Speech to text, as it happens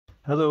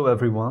Hello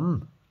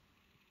everyone.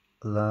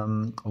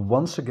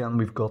 Once again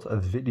we've got a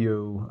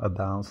video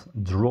about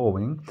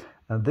drawing,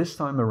 and this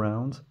time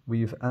around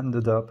we've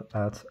ended up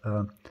at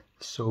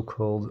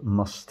so-called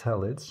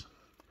mustelids.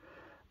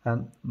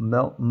 And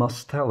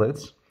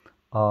mustelids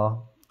are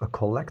a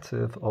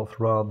collective of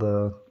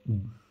rather,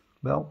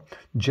 well,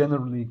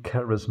 generally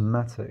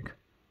charismatic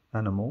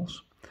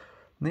animals.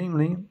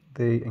 Namely,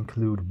 they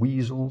include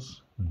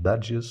weasels,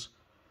 badgers,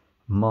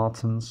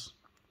 martens,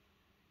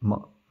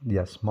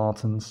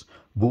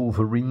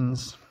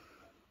 wolverines,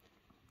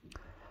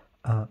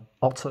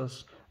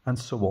 otters, and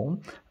so on.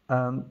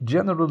 And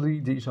generally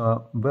these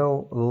are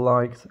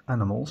well-liked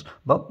animals,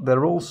 but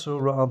they're also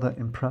rather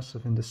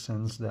impressive in the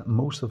sense that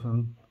most of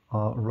them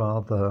are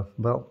rather,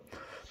 well,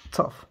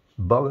 tough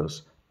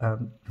buggers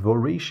and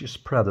voracious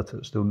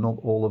predators, though not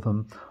all of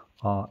them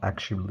are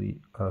actually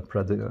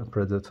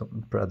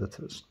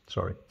predators.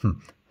 Sorry.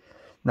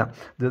 Now,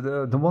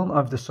 the one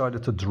I've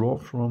decided to draw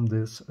from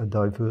this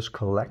diverse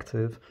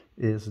collective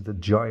is the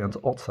giant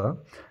otter.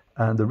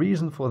 And the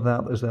reason for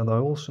that is that I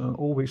also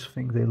always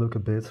think they look a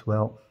bit,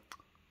 well,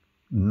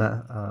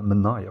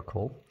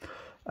 maniacal.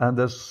 And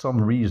there's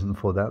some reason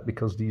for that,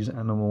 because these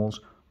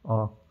animals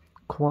are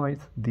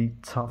quite the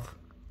tough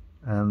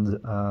and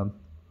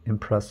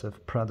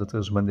impressive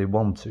predators when they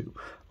want to.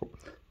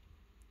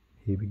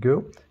 Here we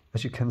go.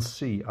 As you can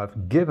see,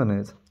 I've given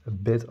it a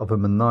bit of a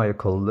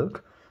maniacal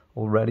look.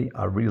 Already,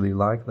 I really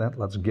like that.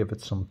 Let's give it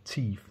some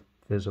teeth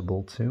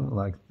visible too,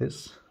 like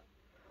this.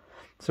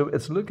 So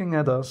it's looking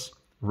at us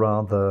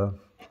rather,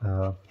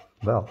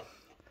 well,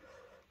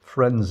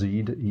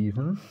 frenzied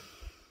even.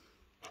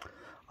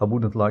 I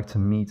wouldn't like to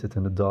meet it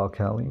in a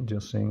dark alley,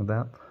 just saying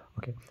that.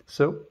 Okay,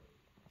 so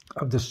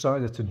I've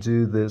decided to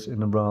do this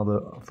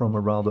from a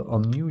rather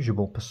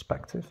unusual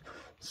perspective.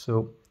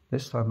 So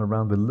this time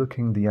around we're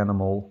looking the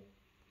animal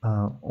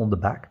on the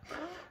back.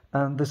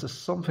 And this is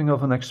something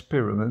of an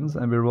experiment,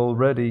 and we're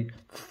already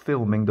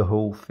filming the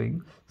whole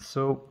thing.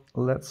 So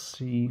let's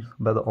see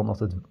whether or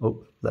not it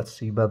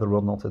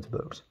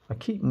works. I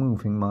keep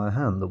moving my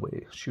hand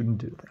away. I shouldn't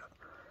do that.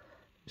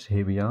 So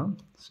here we are.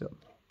 So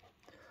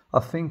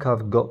I think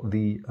I've got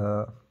the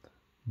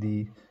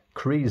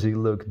crazy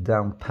look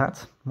down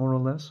pat, more or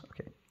less.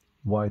 Okay,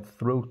 white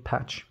throat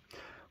patch,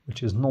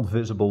 which is not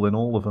visible in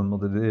all of them,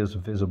 but it is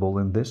visible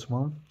in this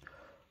one.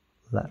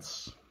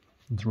 Let's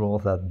draw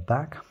that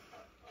back.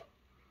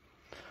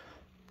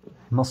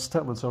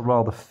 Mustelids are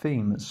rather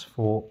famous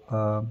for,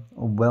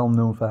 well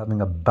known for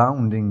having a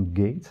bounding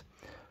gait,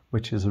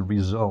 which is a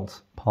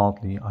result,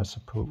 partly I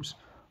suppose,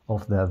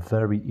 of their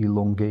very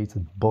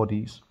elongated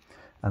bodies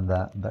and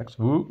their backs.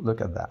 Ooh, look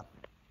at that.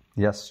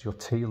 Yes, your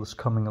tail is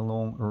coming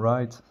along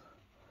right.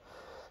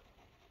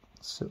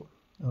 So,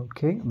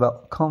 okay,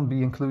 well, can't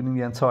be including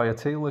the entire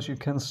tail, as you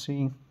can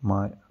see.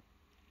 My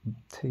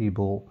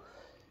table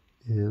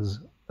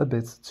is a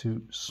bit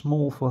too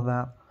small for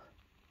that.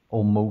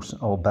 Almost,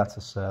 or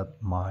better said,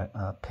 my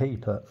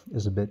paper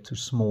is a bit too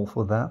small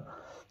for that.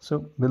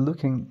 So we're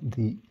looking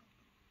the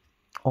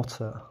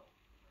otter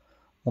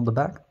on the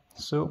back.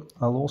 So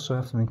I'll also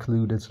have to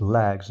include its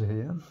legs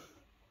here.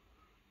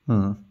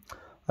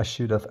 I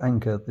should have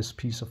anchored this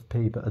piece of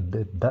paper a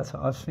bit better,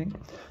 I think.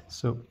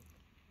 So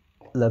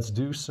let's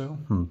do so.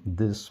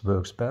 This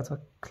works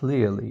better.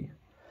 Clearly,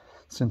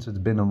 since it's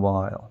been a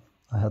while,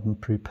 I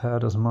hadn't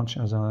prepared as much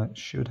as I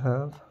should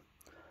have,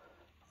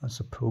 I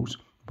suppose.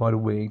 By the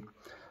way,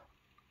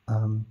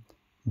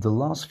 the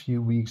last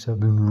few weeks have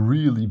been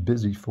really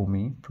busy for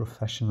me,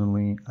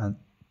 professionally and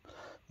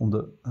on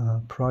the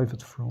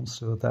private front,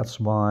 so that's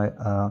why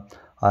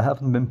I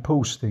haven't been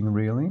posting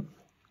really.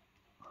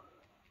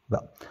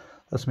 Well,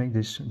 let's make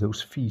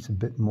those feet a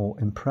bit more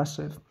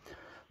impressive.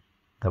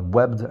 They're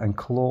webbed and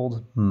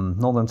clawed.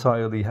 Not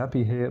entirely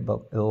happy here,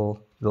 but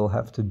it'll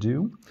have to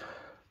do.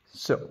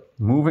 So,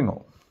 moving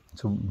on,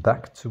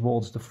 back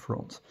towards the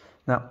front.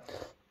 Now,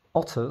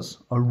 otters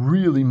are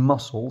really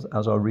muscled,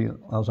 as are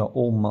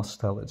all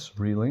mustelids,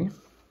 really.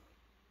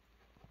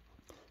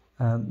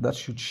 And that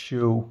should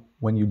show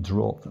when you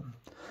draw them.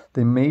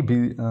 They may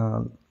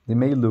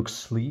look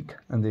sleek,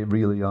 and they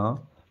really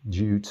are,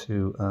 due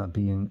to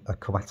being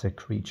aquatic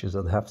creatures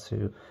that have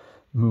to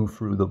move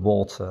through the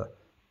water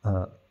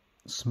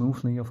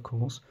smoothly, of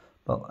course.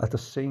 But at the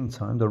same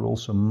time, they're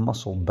also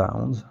muscle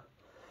bound,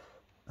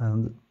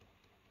 and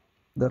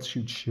that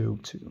should show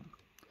too.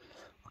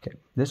 Okay,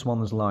 this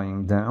one is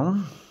lying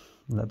down.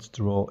 Let's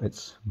draw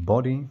its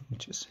body,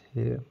 which is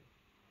here.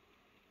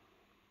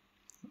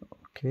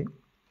 Okay,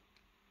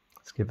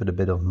 let's give it a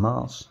bit of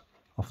mass.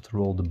 After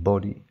all, the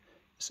body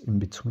is in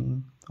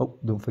between. Oh,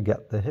 don't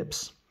forget the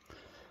hips,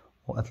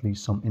 or at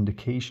least some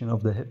indication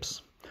of the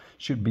hips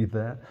should be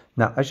there.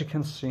 Now, as you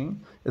can see,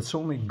 it's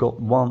only got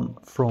one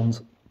front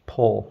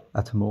paw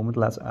at the moment.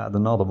 Let's add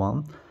another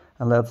one,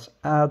 and let's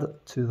add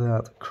to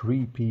that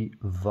creepy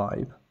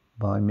vibe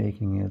by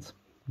making it,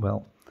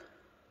 well,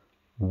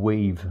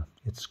 wave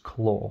its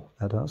claw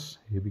at us.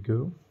 Here we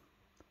go.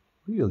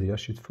 Really, I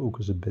should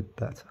focus a bit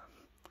better.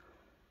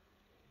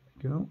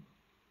 There we go.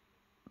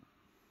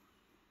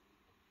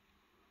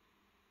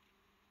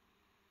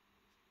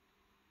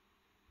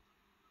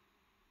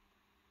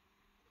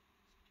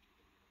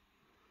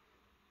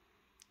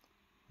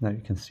 Now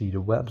you can see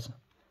the webs.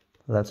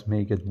 Let's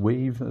make it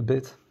wave a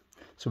bit.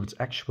 So it's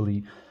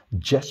actually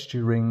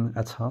gesturing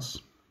at us.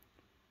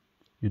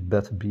 You'd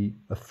better be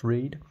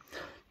afraid,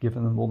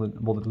 given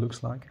what it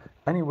looks like.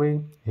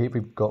 Anyway, here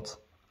we've got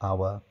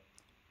our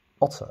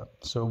otter.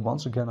 So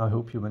once again, I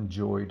hope you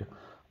enjoyed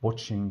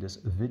watching this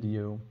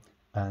video,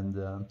 and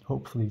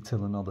hopefully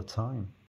till another time.